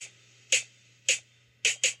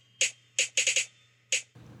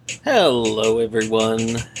Hello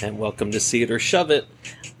everyone, and welcome to See It or Shove It.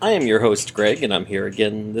 I am your host Greg, and I'm here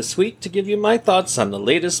again this week to give you my thoughts on the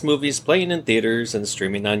latest movies playing in theaters and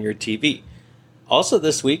streaming on your TV. Also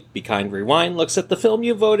this week, Be Kind Rewind looks at the film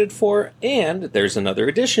you voted for, and there's another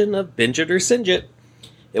edition of Binge It or Singe It.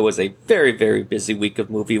 It was a very, very busy week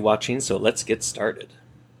of movie watching, so let's get started.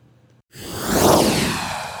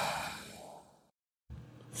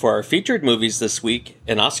 For our featured movies this week,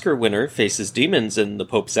 an Oscar winner faces demons in The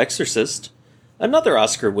Pope's Exorcist. Another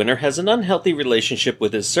Oscar winner has an unhealthy relationship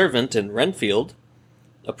with his servant in Renfield.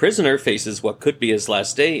 A prisoner faces what could be his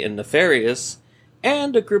last day in Nefarious.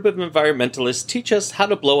 And a group of environmentalists teach us how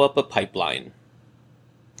to blow up a pipeline.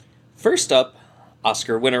 First up,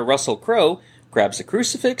 Oscar winner Russell Crowe grabs a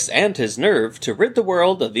crucifix and his nerve to rid the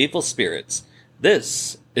world of evil spirits.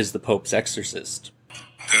 This is The Pope's Exorcist.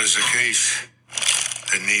 There's a case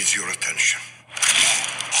that needs your attention.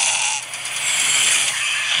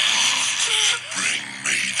 Bring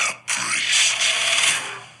me the priest.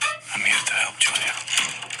 I'm here to help, Julia.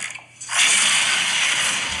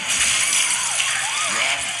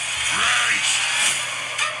 Wrong. Right.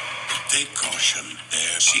 Take caution.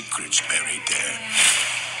 There are secrets buried there.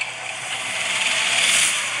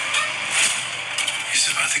 Is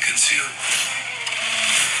the Vatican sealed?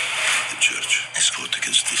 The Church has fought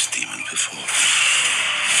against this demon before.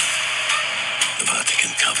 The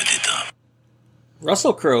Vatican covered it up.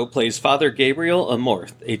 Russell Crowe plays Father Gabriel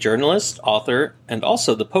Amorth, a journalist, author, and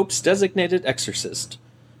also the Pope's designated exorcist.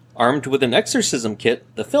 Armed with an exorcism kit,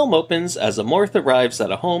 the film opens as Amorth arrives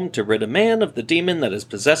at a home to rid a man of the demon that is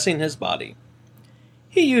possessing his body.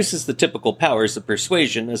 He uses the typical powers of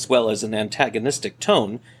persuasion as well as an antagonistic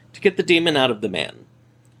tone to get the demon out of the man.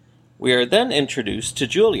 We are then introduced to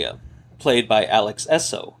Julia, played by Alex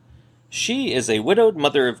Esso. She is a widowed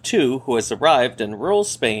mother of two who has arrived in rural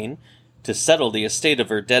Spain to settle the estate of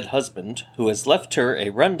her dead husband, who has left her a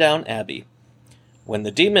rundown abbey. When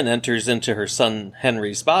the demon enters into her son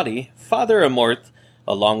Henry's body, Father Amorth,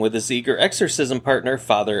 along with his eager exorcism partner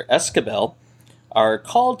Father Escabel, are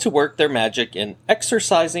called to work their magic in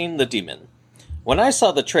exorcising the demon. When I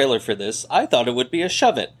saw the trailer for this, I thought it would be a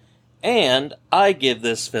shove it, and I give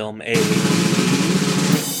this film a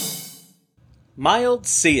mild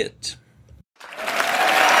see it.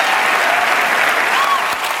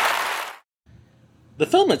 The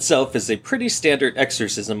film itself is a pretty standard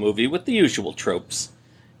exorcism movie with the usual tropes.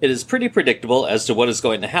 It is pretty predictable as to what is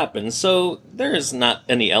going to happen, so there is not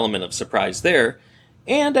any element of surprise there,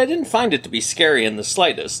 and I didn't find it to be scary in the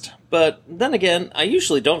slightest. But then again, I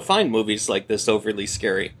usually don't find movies like this overly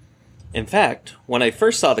scary. In fact, when I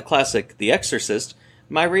first saw the classic The Exorcist,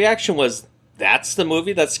 my reaction was, that's the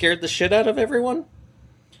movie that scared the shit out of everyone?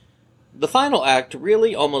 The final act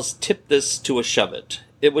really almost tipped this to a shove it.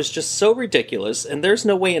 It was just so ridiculous, and there's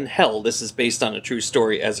no way in hell this is based on a true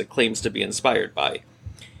story as it claims to be inspired by.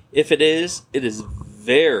 If it is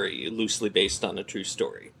very loosely based on a true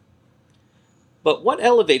story. But what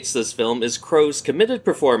elevates this film is Crowe's committed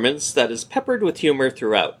performance that is peppered with humor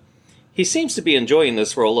throughout. He seems to be enjoying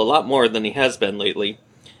this role a lot more than he has been lately.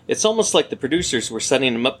 It's almost like the producers were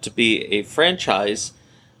setting him up to be a franchise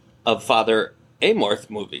of Father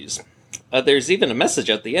Amorth movies. There's even a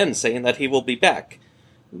message at the end saying that he will be back.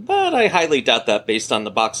 But I highly doubt that based on the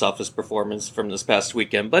box office performance from this past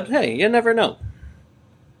weekend, but hey, you never know.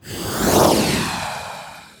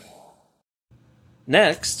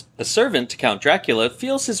 Next, a servant to Count Dracula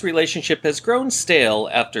feels his relationship has grown stale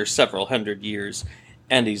after several hundred years,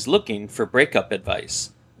 and he's looking for breakup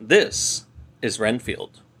advice. This is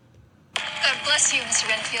Renfield. God bless you, Mr.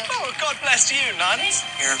 Renfield. Oh, God bless you, nuns.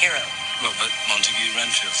 You're a hero. Well, but Montague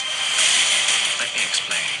Renfield. Let me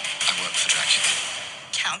explain. I work for Dracula.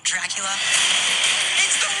 Count Dracula?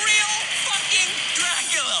 It's the real fucking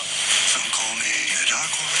Dracula! Some call me the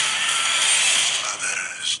Dark One.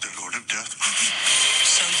 Others, the Lord of Death.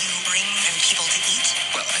 So you bring them people to eat?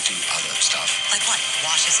 Well, I do other stuff. Like what?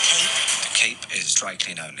 Wash his cape? The cape is dry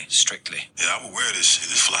clean only, strictly. Yeah, I will wear this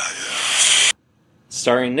fly, yeah.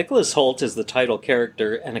 Starring Nicholas Hoult as the title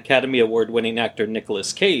character and Academy Award-winning actor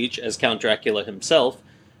Nicolas Cage as Count Dracula himself,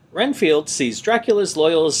 Renfield sees Dracula's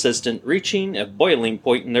loyal assistant reaching a boiling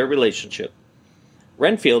point in their relationship.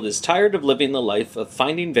 Renfield is tired of living the life of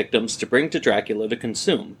finding victims to bring to Dracula to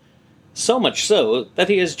consume, so much so that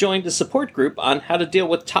he has joined a support group on how to deal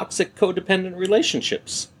with toxic codependent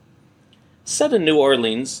relationships. Set in New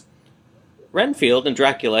Orleans, Renfield and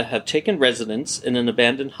Dracula have taken residence in an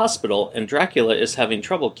abandoned hospital, and Dracula is having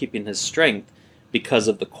trouble keeping his strength because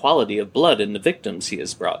of the quality of blood in the victims he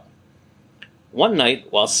has brought. One night,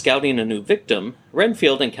 while scouting a new victim,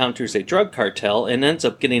 Renfield encounters a drug cartel and ends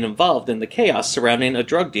up getting involved in the chaos surrounding a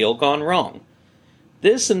drug deal gone wrong.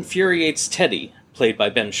 This infuriates Teddy, played by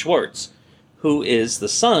Ben Schwartz, who is the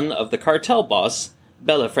son of the cartel boss,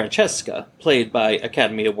 Bella Francesca, played by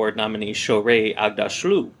Academy Award nominee Shohreh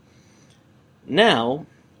Aghdashloo. Now,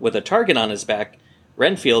 with a target on his back,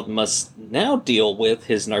 Renfield must now deal with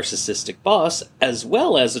his narcissistic boss, as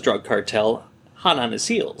well as a drug cartel hot on his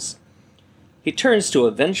heels. He turns to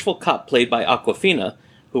a vengeful cop played by Awkwafina,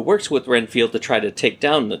 who works with Renfield to try to take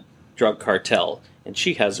down the drug cartel, and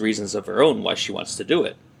she has reasons of her own why she wants to do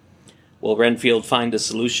it. Will Renfield find a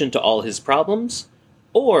solution to all his problems,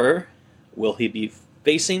 or will he be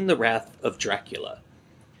facing the wrath of Dracula?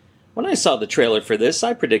 When I saw the trailer for this,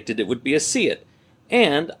 I predicted it would be a see it,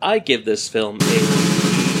 and I give this film a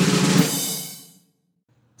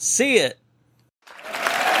see it.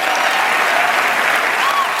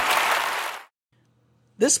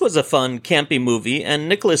 This was a fun, campy movie, and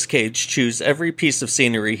Nicolas Cage chews every piece of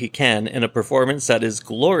scenery he can in a performance that is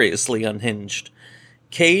gloriously unhinged.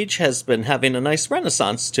 Cage has been having a nice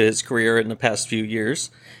renaissance to his career in the past few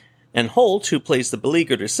years, and Holt, who plays the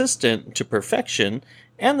beleaguered assistant to perfection,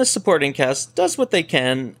 and the supporting cast does what they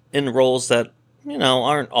can in roles that,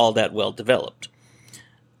 aren't all that well developed.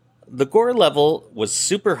 The gore level was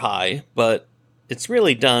super high, but it's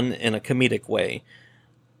really done in a comedic way.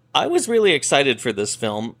 I was really excited for this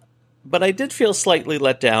film, but I did feel slightly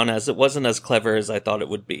let down as it wasn't as clever as I thought it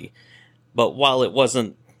would be. But while it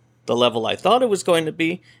wasn't the level I thought it was going to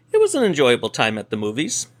be, it was an enjoyable time at the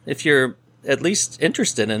movies. If you're at least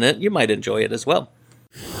interested in it, you might enjoy it as well.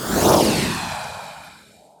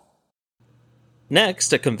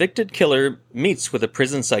 Next, a convicted killer meets with a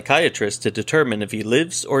prison psychiatrist to determine if he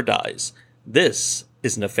lives or dies. This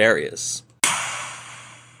is Nefarious.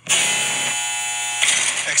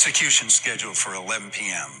 Execution scheduled for 11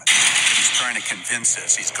 p.m. He's trying to convince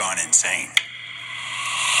us he's gone insane.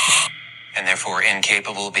 And therefore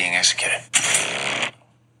incapable of being executed.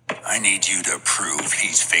 I need you to prove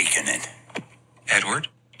he's faking it. Edward?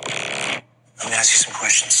 Let me ask you some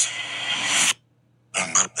questions.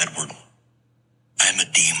 I'm not Edward. I'm a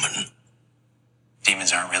demon.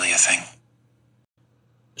 Demons aren't really a thing.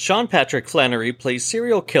 Sean Patrick Flannery plays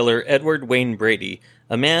serial killer Edward Wayne Brady,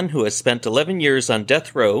 a man who has spent 11 years on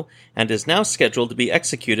death row and is now scheduled to be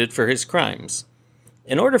executed for his crimes.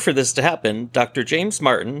 In order for this to happen, Dr. James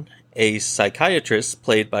Martin, a psychiatrist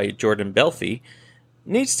played by Jordan Belfi,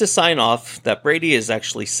 needs to sign off that Brady is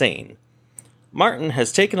actually sane. Martin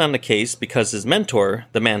has taken on the case because his mentor,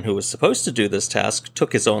 the man who was supposed to do this task,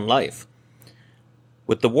 took his own life.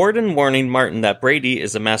 With the warden warning Martin that Brady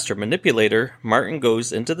is a master manipulator, Martin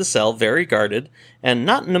goes into the cell very guarded and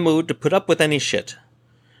not in the mood to put up with any shit.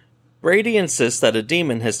 Brady insists that a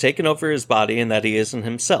demon has taken over his body and that he isn't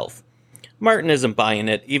himself. Martin isn't buying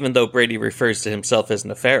it, even though Brady refers to himself as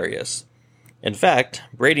Nefarious. In fact,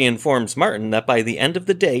 Brady informs Martin that by the end of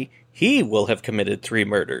the day, he will have committed 3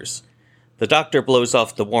 murders. The doctor blows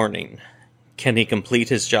off the warning. Can he complete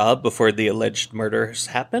his job before the alleged murders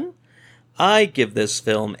happen? I give this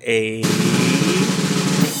film a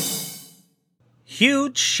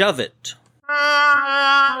huge shove it.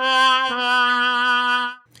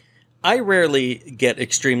 I rarely get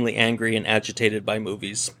extremely angry and agitated by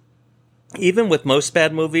movies. Even with most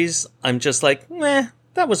bad movies, I'm just like,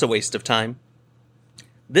 that was a waste of time.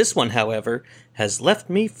 This one, however, has left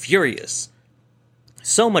me furious.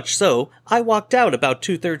 So much so, I walked out about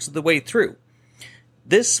 2/3 of the way through.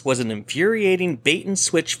 This was an infuriating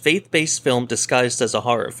bait-and-switch faith-based film disguised as a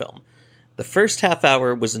horror film. The first half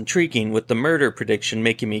hour was intriguing, with the murder prediction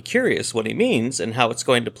making me curious what he means and how it's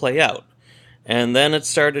going to play out. And then it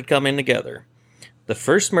started coming together. The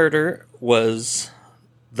first murder was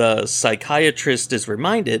the psychiatrist is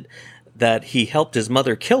reminded that he helped his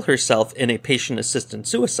mother kill herself in a patient-assisted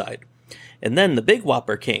suicide. And then the big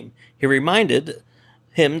whopper came. He reminded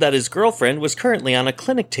him that his girlfriend was currently on a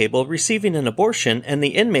clinic table receiving an abortion, and the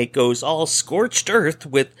inmate goes all scorched earth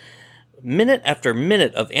with minute after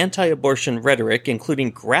minute of anti-abortion rhetoric,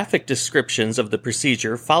 including graphic descriptions of the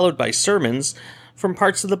procedure, followed by sermons from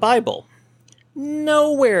parts of the Bible.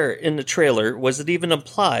 Nowhere in the trailer was it even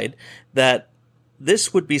implied that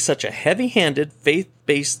this would be such a heavy-handed,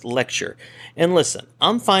 faith-based lecture. And listen,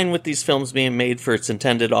 I'm fine with these films being made for its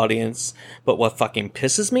intended audience, but what fucking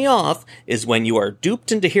pisses me off is when you are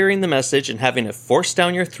duped into hearing the message and having it forced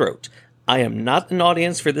down your throat. I am not an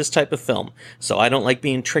audience for this type of film, so I don't like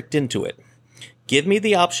being tricked into it. Give me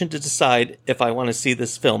the option to decide if I want to see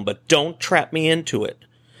this film, but don't trap me into it.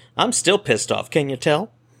 I'm still pissed off, can you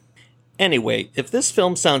tell? Anyway, if this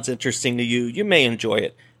film sounds interesting to you, you may enjoy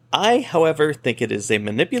it. I, however, think it is a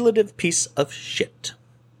manipulative piece of shit.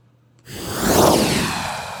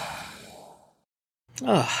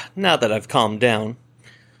 Now that I've calmed down.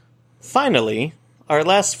 Finally, our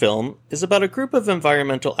last film is about a group of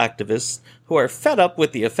environmental activists who are fed up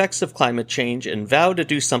with the effects of climate change and vow to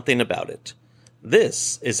do something about it.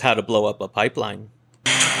 This is How to Blow Up a Pipeline.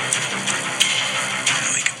 We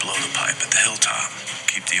could blow the pipe at the hilltop,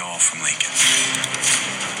 keep the oil from leaking.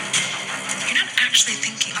 You're not actually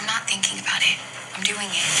thinking. I'm not thinking about it. I'm doing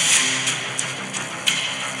it.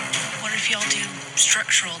 What if y'all do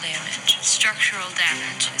structural damage? Structural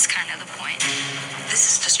damage is kind of the point. This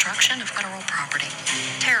is destruction of federal property.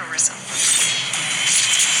 Terrorism.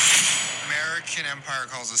 American Empire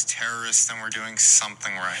calls us terrorists, and we're doing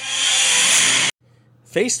something right.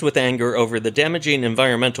 Faced with anger over the damaging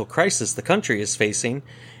environmental crisis the country is facing,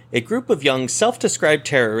 a group of young self-described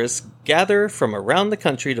terrorists gather from around the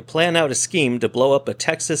country to plan out a scheme to blow up a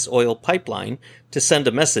Texas oil pipeline to send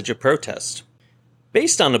a message of protest.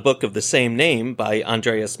 Based on a book of the same name by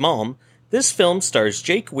Andreas Malm, this film stars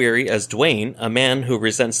Jake Weary as Dwayne, a man who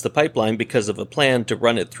resents the pipeline because of a plan to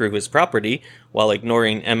run it through his property while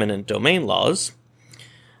ignoring eminent domain laws.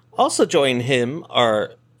 Also joining him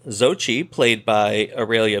are Xochitl, played by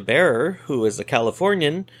Aurelia Bearer, who is a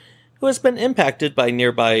Californian who has been impacted by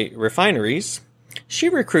nearby refineries. She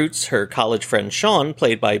recruits her college friend Sean,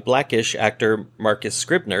 played by Blackish actor Marcus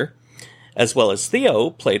Scribner, as well as Theo,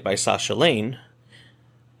 played by Sasha Lane,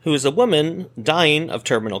 who is a woman dying of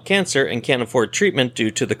terminal cancer and can't afford treatment due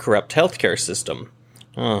to the corrupt healthcare system.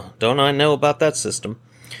 Oh, don't I know about that system?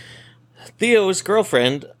 Theo's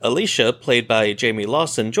girlfriend, Alicia, played by Jamie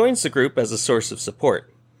Lawson, joins the group as a source of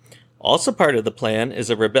support. Also part of the plan is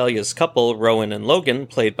a rebellious couple, Rowan and Logan,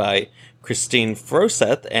 played by Christine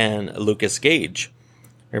Froseth and Lucas Gage.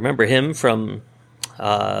 Remember him from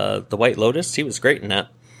The White Lotus? He was great in that.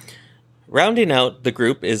 Rounding out the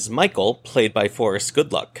group is Michael, played by Forrest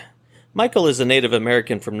Goodluck. Michael is a Native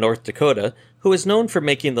American from North Dakota who is known for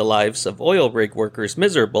making the lives of oil rig workers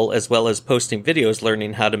miserable, as well as posting videos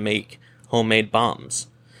learning how to make homemade bombs.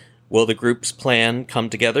 Will the group's plan come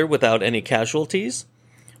together without any casualties?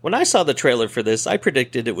 When I saw the trailer for this, I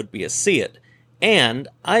predicted it would be a see it, and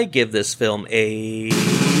I give this film a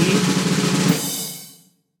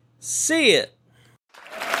see it.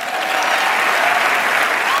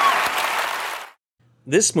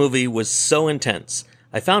 This movie was so intense,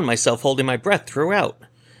 I found myself holding my breath throughout.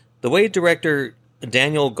 The way director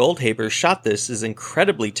Daniel Goldhaber shot this is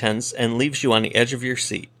incredibly tense and leaves you on the edge of your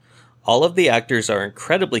seat. All of the actors are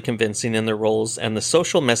incredibly convincing in their roles, and the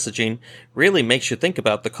social messaging really makes you think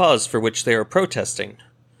about the cause for which they are protesting.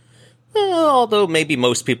 Although maybe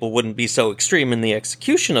most people wouldn't be so extreme in the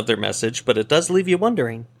execution of their message, but it does leave you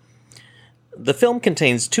wondering. The film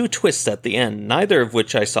contains 2 twists at the end, neither of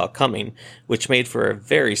which I saw coming, which made for a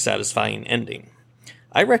very satisfying ending.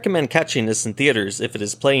 I recommend catching this in theaters if it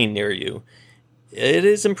is playing near you. It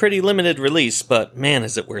is in pretty limited release, but man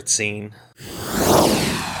is it worth seeing.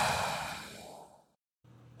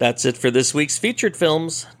 That's it for this week's featured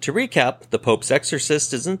films. To recap, The Pope's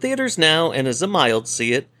Exorcist is in theaters now and is a mild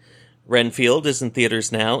see it. Renfield is in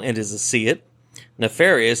theaters now and is a see it.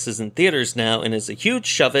 Nefarious is in theaters now and is a huge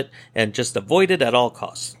shove it and just avoid it at all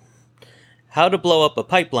costs. How to Blow Up a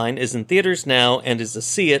Pipeline is in theaters now and is a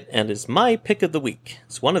see it and is my pick of the week.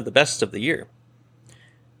 It's one of the best of the year.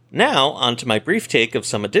 Now, on to my brief take of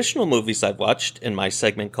some additional movies I've watched in my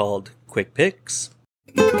segment called Quick Picks.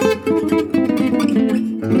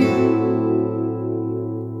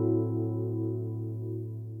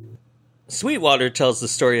 Sweetwater tells the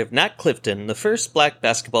story of Nat Clifton, the first black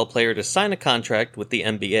basketball player to sign a contract with the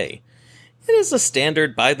NBA. It is a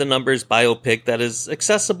standard by-the-numbers biopic that is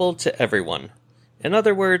accessible to everyone. In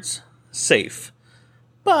other words, safe.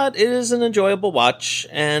 But it is an enjoyable watch,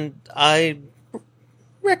 and I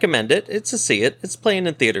recommend it. It's a see it. It's playing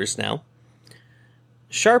in theaters now.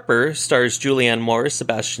 Sharper stars Julianne Moore,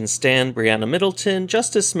 Sebastian Stan, Brianna Middleton,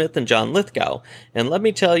 Justice Smith, and John Lithgow. And let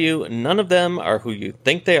me tell you, none of them are who you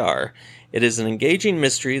think they are. It is an engaging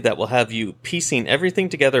mystery that will have you piecing everything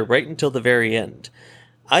together right until the very end.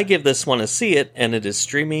 I give this one a see it, and it is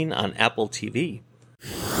streaming on Apple TV.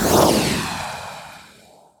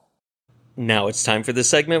 Now it's time for the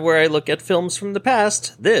segment where I look at films from the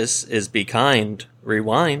past. This is Be Kind,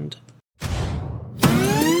 Rewind.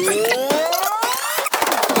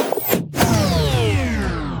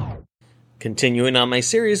 Continuing on my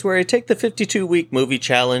series where I take the 52-week movie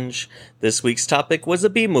challenge, this week's topic was a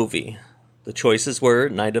B-movie. The choices were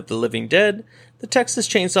Night of the Living Dead, The Texas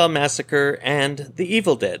Chainsaw Massacre, and The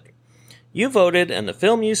Evil Dead. You voted, and the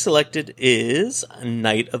film you selected is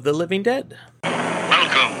Night of the Living Dead.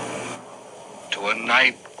 Welcome to a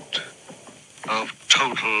night of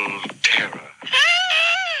total terror.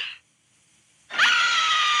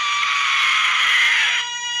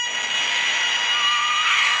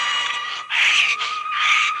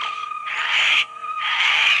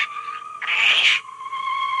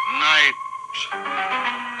 Night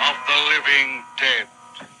of the living dead,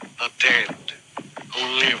 the dead who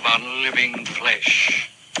live on living flesh.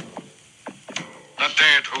 The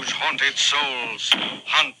dead whose haunted souls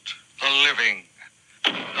hunt the living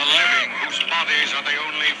whose bodies are the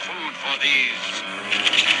only food for these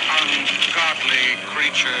ungodly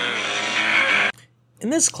creatures. In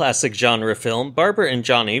this classic genre film, Barbara and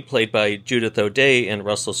Johnny, played by Judith O'Dea and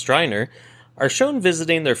Russell Striner, are shown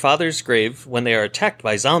visiting their father's grave when they are attacked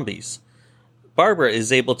by zombies. Barbara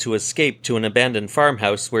is able to escape to an abandoned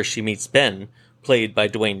farmhouse where she meets Ben, played by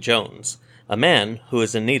Dwayne Jones, a man who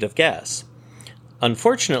is in need of gas.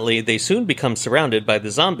 Unfortunately, they soon become surrounded by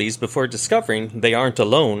the zombies before discovering they aren't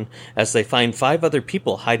alone, as they find 5 other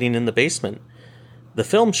people hiding in the basement. The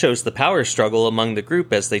film shows the power struggle among the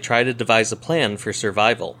group as they try to devise a plan for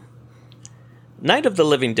survival. Night of the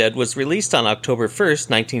Living Dead was released on October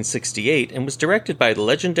 1st, 1968, and was directed by the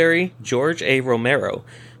legendary George A. Romero,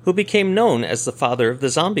 who became known as the father of the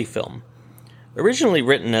zombie film. Originally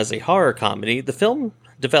written as a horror comedy, the film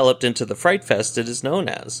developed into the fright fest it is known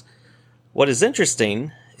as. What is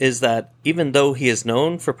interesting is that, even though he is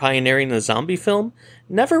known for pioneering the zombie film,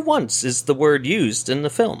 never once is the word used in the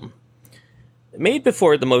film. Made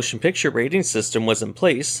before the motion picture rating system was in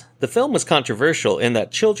place, the film was controversial in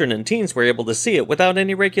that children and teens were able to see it without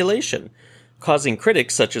any regulation, causing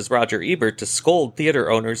critics such as Roger Ebert to scold theater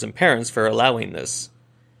owners and parents for allowing this.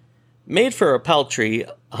 Made for a paltry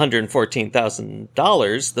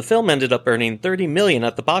 $114,000, the film ended up earning $30 million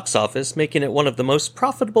at the box office, making it one of the most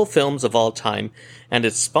profitable films of all time, and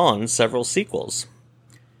it spawned several sequels.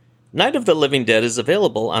 Night of the Living Dead is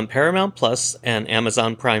available on Paramount Plus and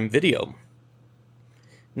Amazon Prime Video.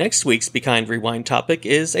 Next week's Be Kind Rewind topic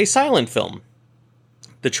is a silent film.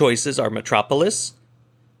 The choices are Metropolis,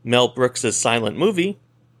 Mel Brooks' silent movie,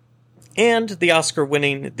 and the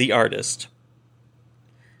Oscar-winning The Artist.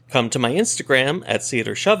 Come to my Instagram at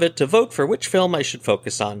 @SeeItOrShoveIt to vote for which film I should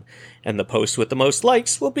focus on, and the post with the most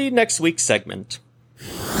likes will be next week's segment.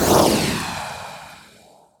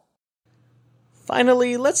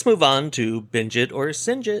 Finally, let's move on to Binge It or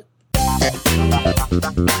Singe It.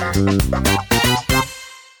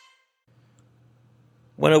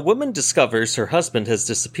 When a woman discovers her husband has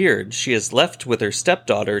disappeared, she is left with her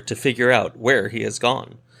stepdaughter to figure out where he has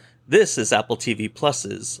gone. This is Apple TV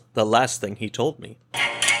Plus's The Last Thing He Told Me.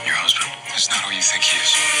 Your husband is not who you think he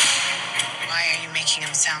is. Why are you making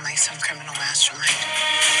him sound like some criminal mastermind?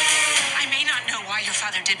 I may not know why your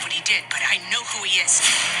father did what he did, but I know who he is.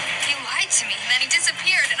 He lied to me, and then he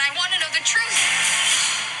disappeared, and I want to know the truth.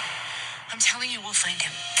 I'm telling you, we'll find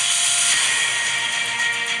him.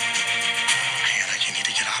 Hannah, you need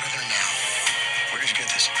to get out of there now. Where did you get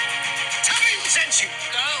this? Tell me who sent you.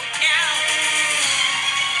 Go now.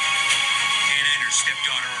 Hannah and her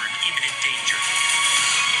stepdaughter are in imminent danger.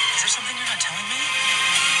 Is there something you're not telling me?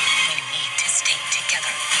 We need to stay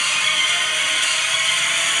together.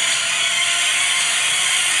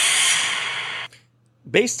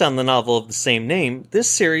 Based on the novel of the same name, this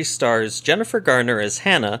series stars Jennifer Garner as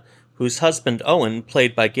Hannah, whose husband Owen,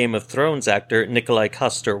 played by Game of Thrones actor Nikolai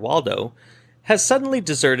Coster-Waldau, has suddenly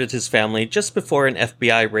deserted his family just before an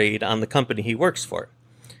FBI raid on the company he works for.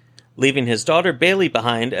 Leaving his daughter Bailey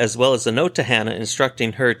behind, as well as a note to Hannah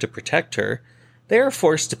instructing her to protect her, they are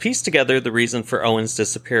forced to piece together the reason for Owen's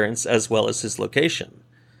disappearance as well as his location.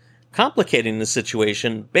 Complicating the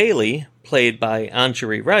situation, Bailey, played by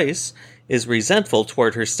Anjali Rice, is resentful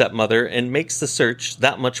toward her stepmother and makes the search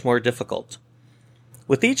that much more difficult.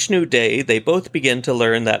 With each new day, they both begin to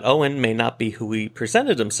learn that Owen may not be who he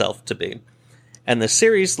presented himself to be, and the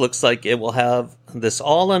series looks like it will have this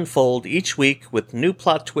all unfold each week with new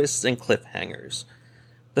plot twists and cliffhangers.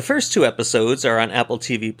 The first 2 episodes are on Apple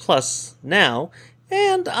TV Plus now,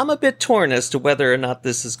 and I'm a bit torn as to whether or not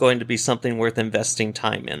this is going to be something worth investing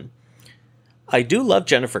time in. I do love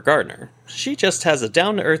Jennifer Garner. She just has a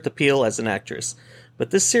down-to-earth appeal as an actress, but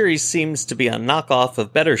this series seems to be a knockoff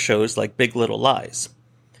of better shows like Big Little Lies.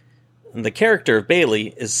 And the character of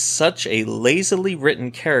Bailey is such a lazily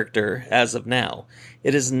written character as of now.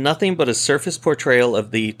 It is nothing but a surface portrayal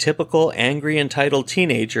of the typical angry, entitled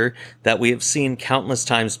teenager that we have seen countless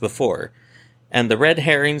times before. And the red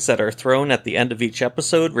herrings that are thrown at the end of each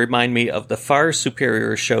episode remind me of the far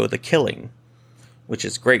superior show The Killing, which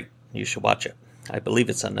is great. You should watch it. I believe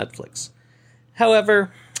it's on Netflix.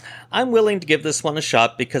 However, I'm willing to give this one a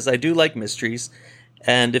shot because I do like mysteries,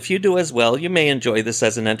 And if you do as well, you may enjoy this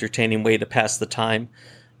as an entertaining way to pass the time.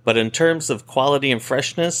 But in terms of quality and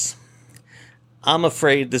freshness, I'm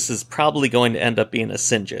afraid this is probably going to end up being a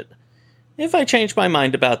Sinjit. If I change my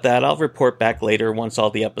mind about that, I'll report back later once all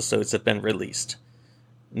the episodes have been released.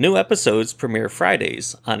 New episodes premiere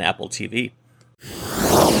Fridays on Apple TV.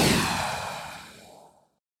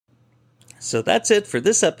 So that's it for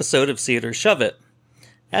this episode of See It or Shove It.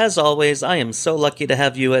 As always, I am so lucky to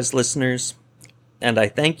have you as listeners, and I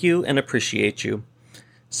thank you and appreciate you.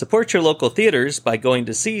 Support your local theaters by going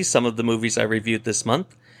to see some of the movies I reviewed this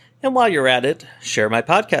month, and while you're at it, share my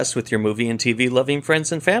podcast with your movie and TV loving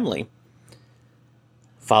friends and family.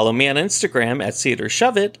 Follow me on Instagram at See It or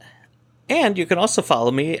Shove It, and you can also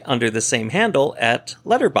follow me under the same handle at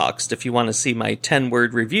Letterboxd if you want to see my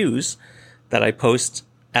 10-word reviews that I post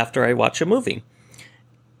after I watch a movie.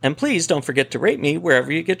 And please don't forget to rate me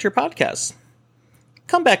wherever you get your podcasts.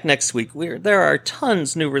 Come back next week. There are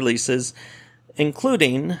tons new releases,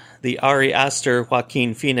 including the Ari Aster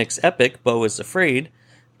Joaquin Phoenix epic Beau is Afraid,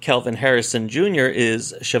 Kelvin Harrison Jr.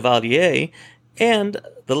 is Chevalier, and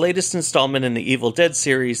the latest installment in the Evil Dead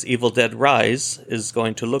series, Evil Dead Rise, is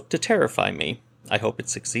going to look to terrify me. I hope it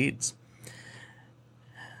succeeds.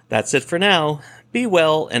 That's it for now. Be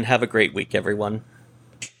well and have a great week, everyone.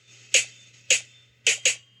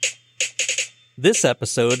 This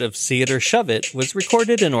episode of See It or Shove It was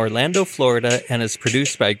recorded in Orlando, Florida, and is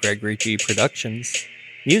produced by Gregory G. Productions.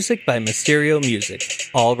 Music by Mysterio Music.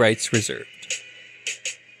 All rights reserved.